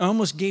 I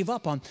almost gave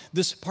up on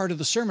this part of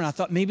the sermon. I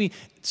thought maybe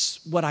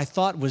what I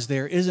thought was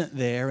there isn't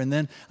there. And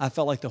then I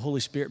felt like the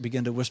Holy Spirit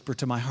began to whisper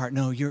to my heart,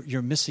 no,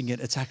 you're missing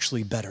it. It's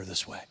actually better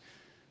this way.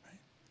 Right?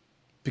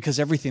 Because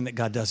everything that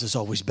God does is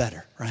always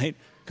better, right?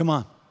 Come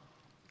on.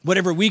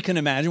 Whatever we can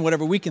imagine,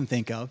 whatever we can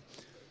think of.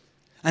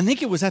 I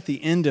think it was at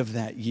the end of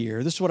that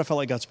year. This is what I felt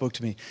like God spoke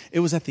to me. It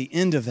was at the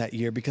end of that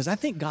year because I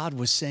think God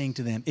was saying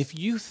to them, if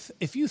you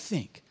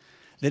think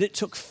that it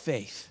took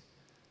faith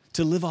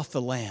to live off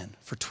the land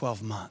for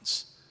 12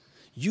 months,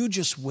 You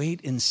just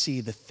wait and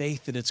see the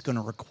faith that it's going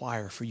to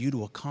require for you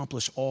to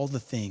accomplish all the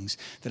things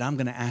that I'm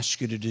going to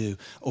ask you to do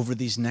over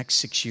these next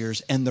 6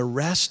 years and the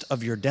rest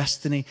of your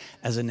destiny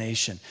as a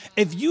nation.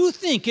 If you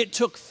think it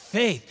took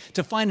faith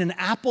to find an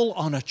apple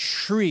on a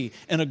tree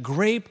and a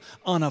grape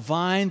on a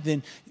vine,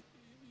 then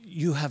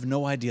you have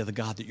no idea the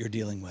God that you're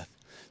dealing with.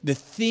 The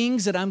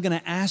things that I'm going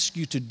to ask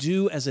you to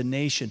do as a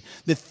nation,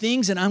 the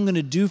things that I'm going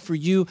to do for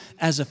you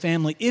as a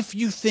family, if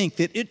you think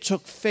that it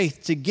took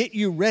faith to get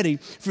you ready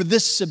for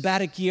this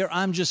sabbatic year,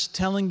 I'm just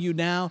telling you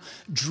now,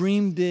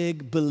 dream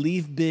big,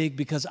 believe big,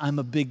 because I'm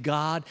a big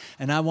God,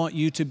 and I want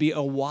you to be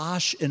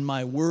awash in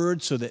my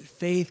word so that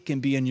faith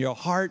can be in your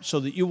heart, so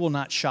that you will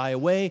not shy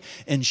away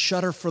and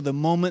shudder for the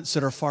moments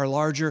that are far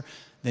larger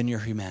than your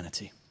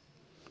humanity.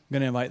 I'm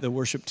going to invite the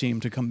worship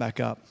team to come back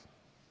up.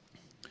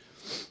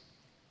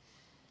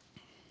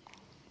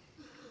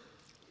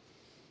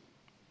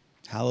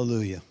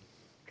 Hallelujah.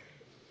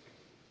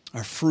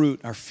 Our fruit,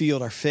 our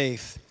field, our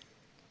faith.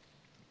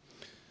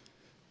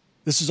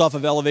 This is off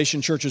of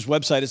Elevation Church's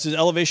website. It says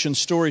Elevation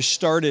story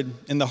started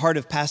in the heart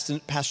of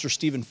Pastor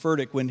Stephen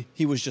Furtick when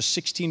he was just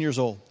 16 years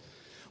old.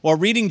 While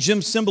reading Jim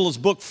Cymbala's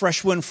book,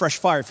 Fresh Wind, Fresh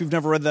Fire, if you've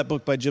never read that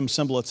book by Jim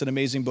Cymbala, it's an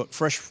amazing book,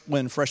 Fresh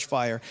Wind, Fresh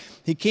Fire,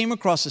 he came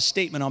across a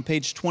statement on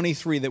page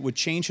 23 that would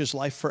change his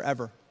life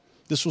forever.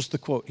 This was the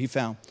quote he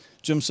found.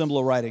 Jim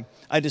Cymbala writing,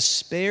 "I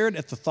despaired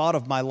at the thought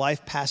of my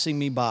life passing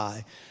me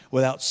by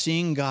without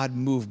seeing God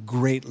move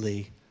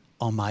greatly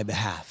on my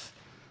behalf."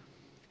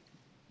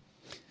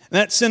 And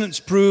that sentence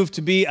proved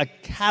to be a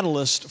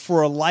catalyst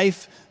for a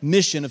life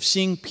mission of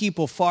seeing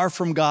people far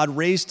from God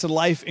raised to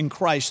life in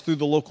Christ through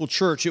the local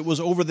church. It was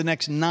over the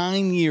next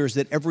 9 years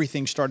that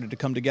everything started to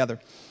come together.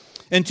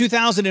 In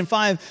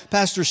 2005,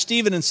 Pastor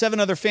Stephen and 7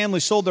 other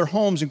families sold their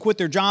homes and quit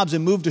their jobs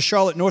and moved to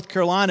Charlotte, North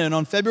Carolina. And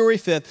on February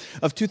 5th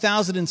of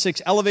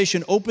 2006,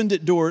 Elevation opened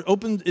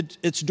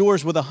its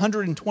doors with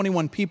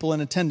 121 people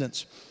in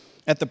attendance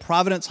at the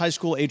Providence High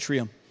School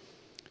atrium.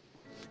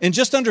 In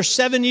just under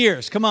 7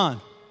 years, come on,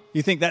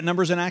 you think that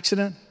number's an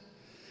accident?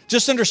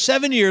 Just under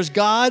 7 years,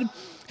 God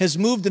has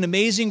moved in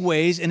amazing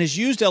ways and has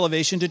used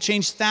Elevation to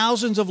change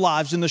thousands of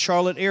lives in the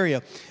Charlotte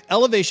area.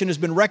 Elevation has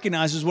been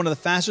recognized as one of the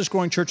fastest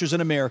growing churches in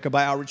America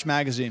by Outreach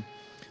Magazine.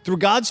 Through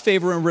God's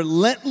favor and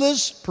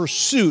relentless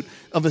pursuit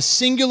of a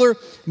singular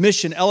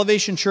mission,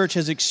 Elevation Church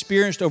has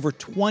experienced over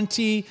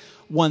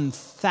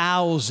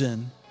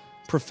 21,000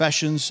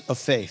 professions of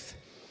faith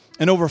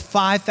and over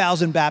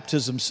 5,000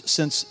 baptisms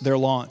since their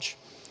launch.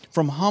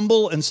 From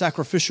humble and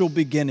sacrificial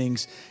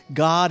beginnings,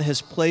 God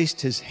has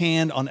placed his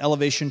hand on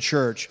Elevation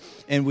Church,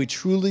 and we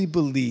truly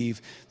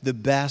believe the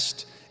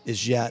best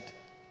is yet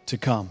to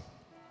come.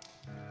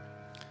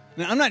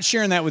 Now, I'm not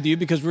sharing that with you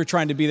because we're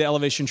trying to be the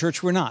Elevation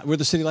Church. We're not. We're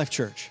the City Life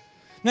Church.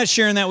 I'm not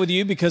sharing that with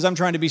you because I'm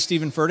trying to be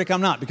Stephen Furtick. I'm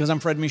not, because I'm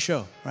Fred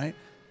Michaud, right?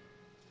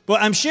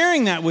 But I'm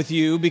sharing that with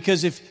you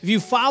because if you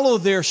follow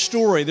their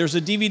story, there's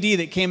a DVD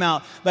that came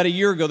out about a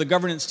year ago. The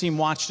governance team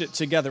watched it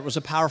together. It was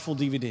a powerful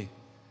DVD.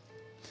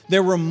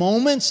 There were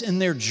moments in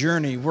their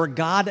journey where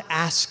God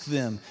asked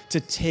them to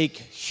take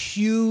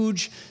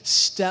huge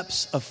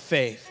steps of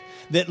faith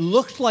that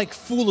looked like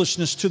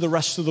foolishness to the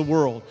rest of the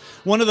world.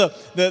 One of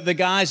the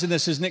guys in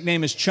this, his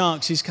nickname is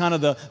Chunks. He's kind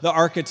of the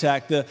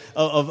architect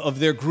of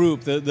their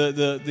group,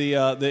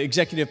 the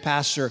executive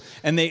pastor.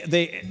 And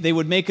they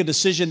would make a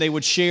decision they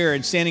would share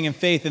and standing in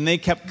faith, and they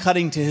kept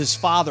cutting to his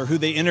father, who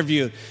they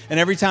interviewed. And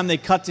every time they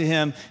cut to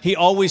him, he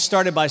always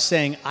started by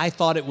saying, "I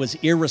thought it was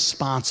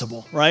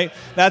irresponsible," right?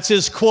 That's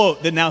his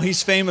quote that now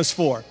he's famous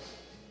for.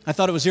 I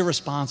thought it was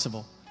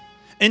irresponsible.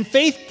 And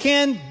faith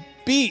can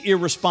be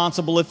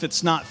irresponsible if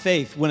it's not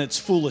faith, when it's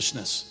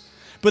foolishness.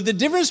 But the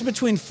difference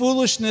between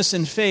foolishness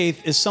and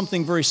faith is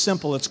something very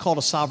simple. It's called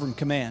a sovereign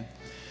command.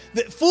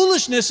 The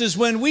foolishness is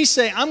when we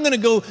say, I'm going to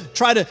go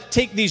try to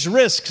take these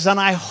risks, and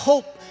I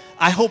hope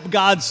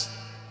God's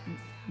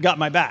got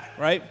my back,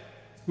 right?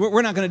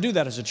 We're not going to do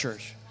that as a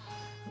church.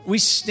 We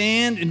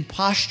stand and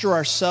posture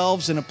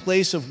ourselves in a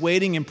place of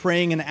waiting and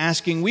praying and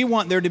asking. We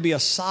want there to be a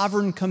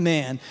sovereign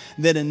command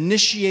that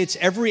initiates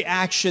every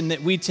action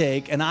that we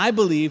take. And I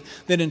believe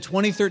that in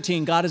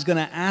 2013, God is going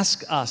to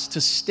ask us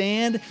to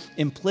stand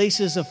in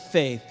places of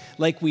faith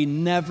like we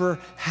never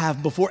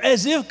have before.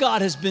 As if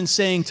God has been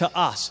saying to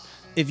us,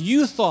 if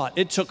you thought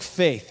it took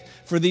faith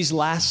for these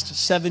last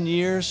 7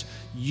 years,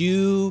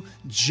 you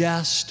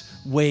just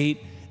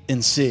wait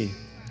and see.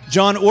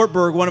 John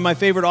Ortberg, one of my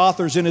favorite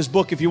authors, in his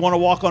book, If You Want to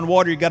Walk on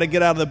Water, You Got to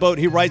Get Out of the Boat,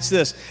 he writes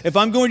this: if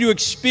I'm going to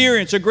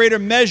experience a greater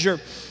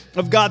measure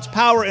of God's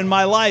power in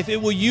my life,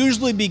 it will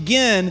usually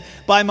begin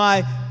by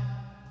my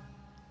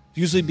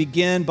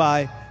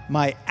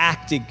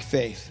acting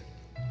faith.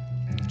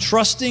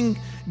 Trusting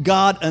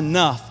God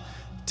enough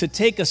to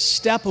take a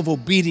step of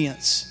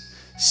obedience.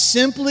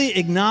 Simply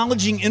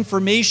acknowledging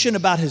information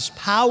about his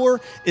power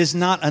is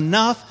not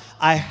enough.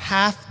 I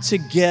have to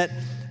get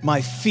my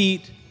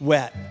feet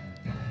wet.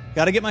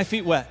 Got to get my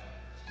feet wet.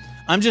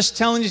 I'm just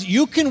telling you,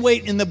 you can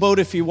wait in the boat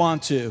if you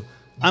want to.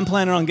 I'm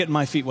planning on getting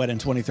my feet wet in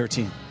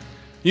 2013.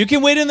 You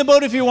can wait in the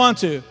boat if you want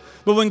to.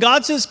 But when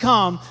God says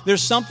come,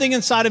 there's something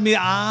inside of me.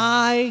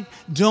 I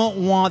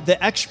don't want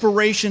the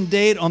expiration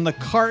date on the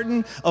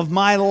carton of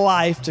my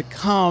life to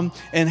come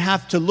and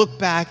have to look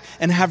back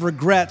and have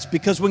regrets,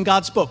 because when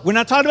God spoke, we're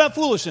not talking about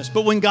foolishness,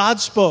 but when God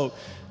spoke,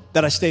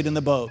 that I stayed in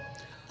the boat.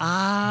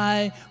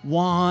 I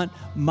want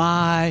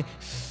my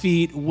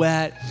feet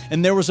wet.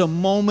 And there was a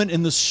moment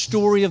in the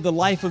story of the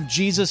life of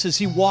Jesus as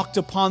he walked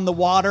upon the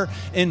water,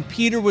 and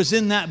Peter was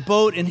in that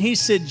boat, and he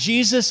said,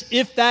 Jesus,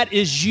 if that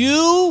is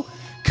you,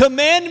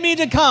 command me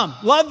to come.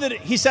 Love that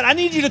he said, I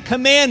need you to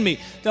command me.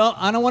 No,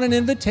 I don't want an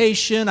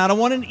invitation. I don't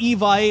want an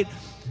evite.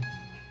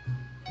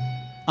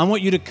 I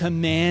want you to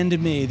command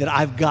me that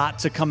I've got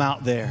to come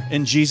out there.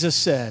 And Jesus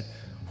said,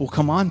 well,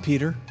 come on,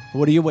 Peter.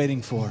 What are you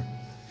waiting for?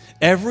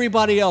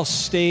 Everybody else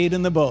stayed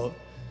in the boat,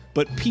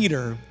 but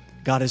Peter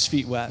got his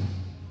feet wet.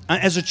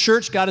 As a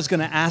church, God is going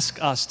to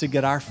ask us to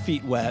get our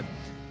feet wet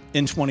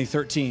in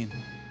 2013.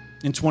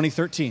 In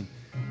 2013.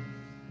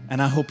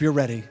 And I hope you're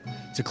ready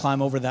to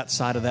climb over that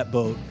side of that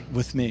boat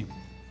with me.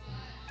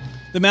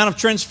 The Mount of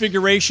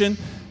Transfiguration,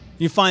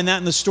 you find that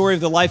in the story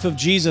of the life of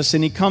Jesus,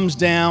 and he comes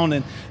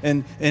down,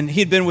 and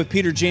he'd been with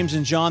Peter, James,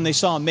 and John. They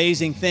saw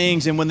amazing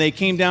things, and when they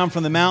came down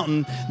from the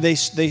mountain, they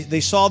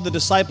saw the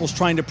disciples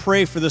trying to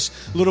pray for this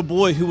little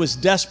boy who was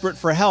desperate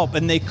for help,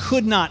 and they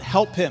could not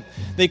help him.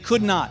 They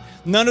could not.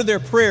 None of their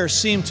prayers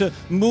seemed to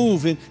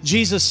move, and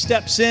Jesus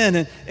steps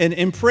in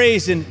and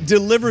prays and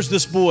delivers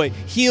this boy,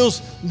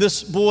 heals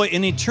this boy,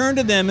 and he turned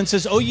to them and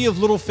says, "O ye of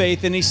little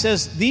faith," and he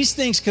says, these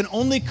things can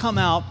only come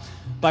out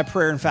by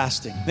prayer and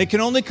fasting. They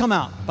can only come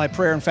out by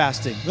prayer and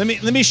fasting. Let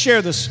me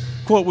share this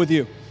quote with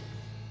you.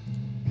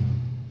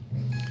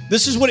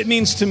 This is what it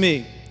means to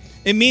me.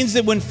 It means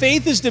that when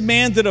faith is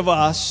demanded of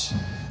us,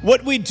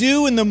 what we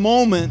do in the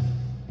moment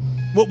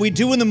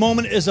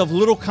is of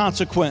little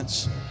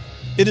consequence.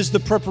 It is the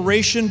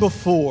preparation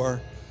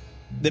before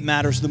that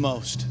matters the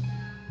most.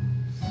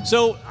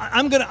 So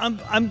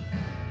I'm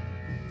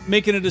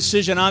making a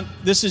decision.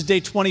 This is day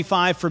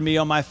 25 for me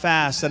on my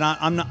fast, and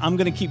I'm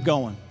going to keep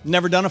going.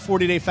 Never done a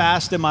 40-day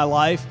fast in my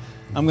life.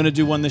 I'm going to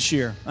do one this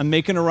year. I'm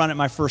making a run at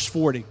my first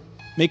 40.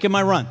 Making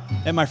my run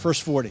at my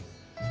first 40.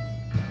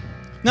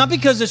 Not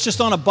because it's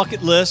just on a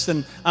bucket list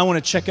and I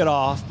want to check it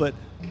off, but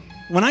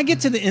when I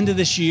get to the end of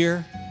this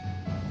year,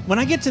 I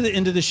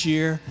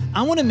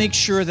want to make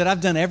sure that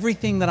I've done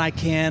everything that I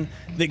can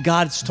that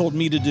God's told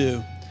me to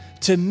do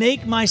to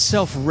make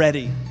myself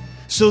ready,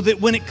 so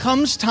that when it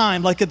comes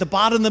time, like at the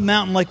bottom of the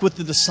mountain, like with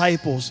the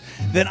disciples,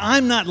 that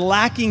I'm not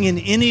lacking in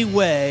any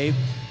way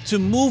to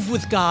move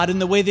with God in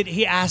the way that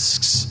he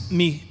asks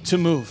me to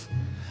move.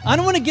 I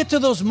don't want to get to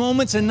those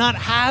moments and not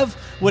have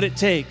what it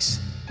takes.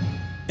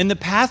 And the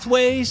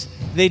pathways,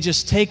 they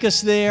just take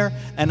us there,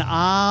 and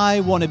I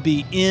want to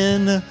be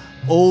in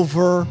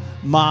over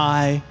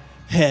my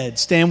head.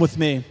 Stand with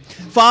me.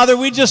 Father,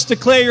 we just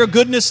declare your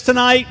goodness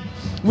tonight.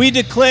 We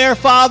declare,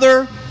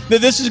 Father,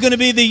 that this is going to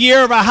be the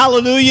year of our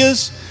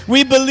hallelujahs.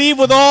 We believe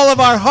with all of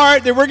our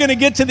heart that we're going to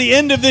get to the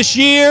end of this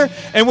year,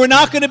 and we're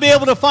not going to be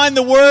able to find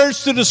the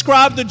words to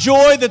describe the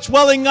joy that's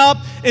welling up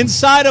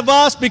inside of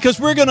us, because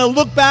we're going to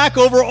look back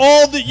over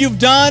all that you've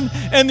done,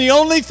 and the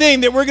only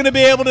thing that we're going to be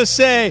able to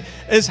say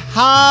is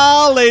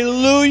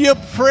hallelujah,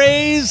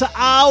 praise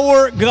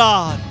our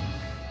God.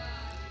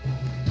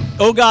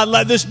 Oh God,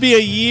 let this be a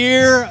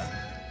year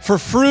for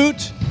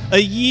fruit, a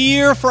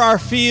year for our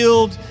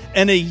field,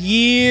 and a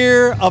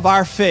year of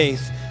our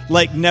faith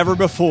like never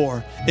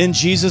before. In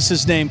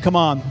Jesus' name, come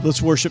on,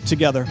 let's worship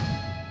together.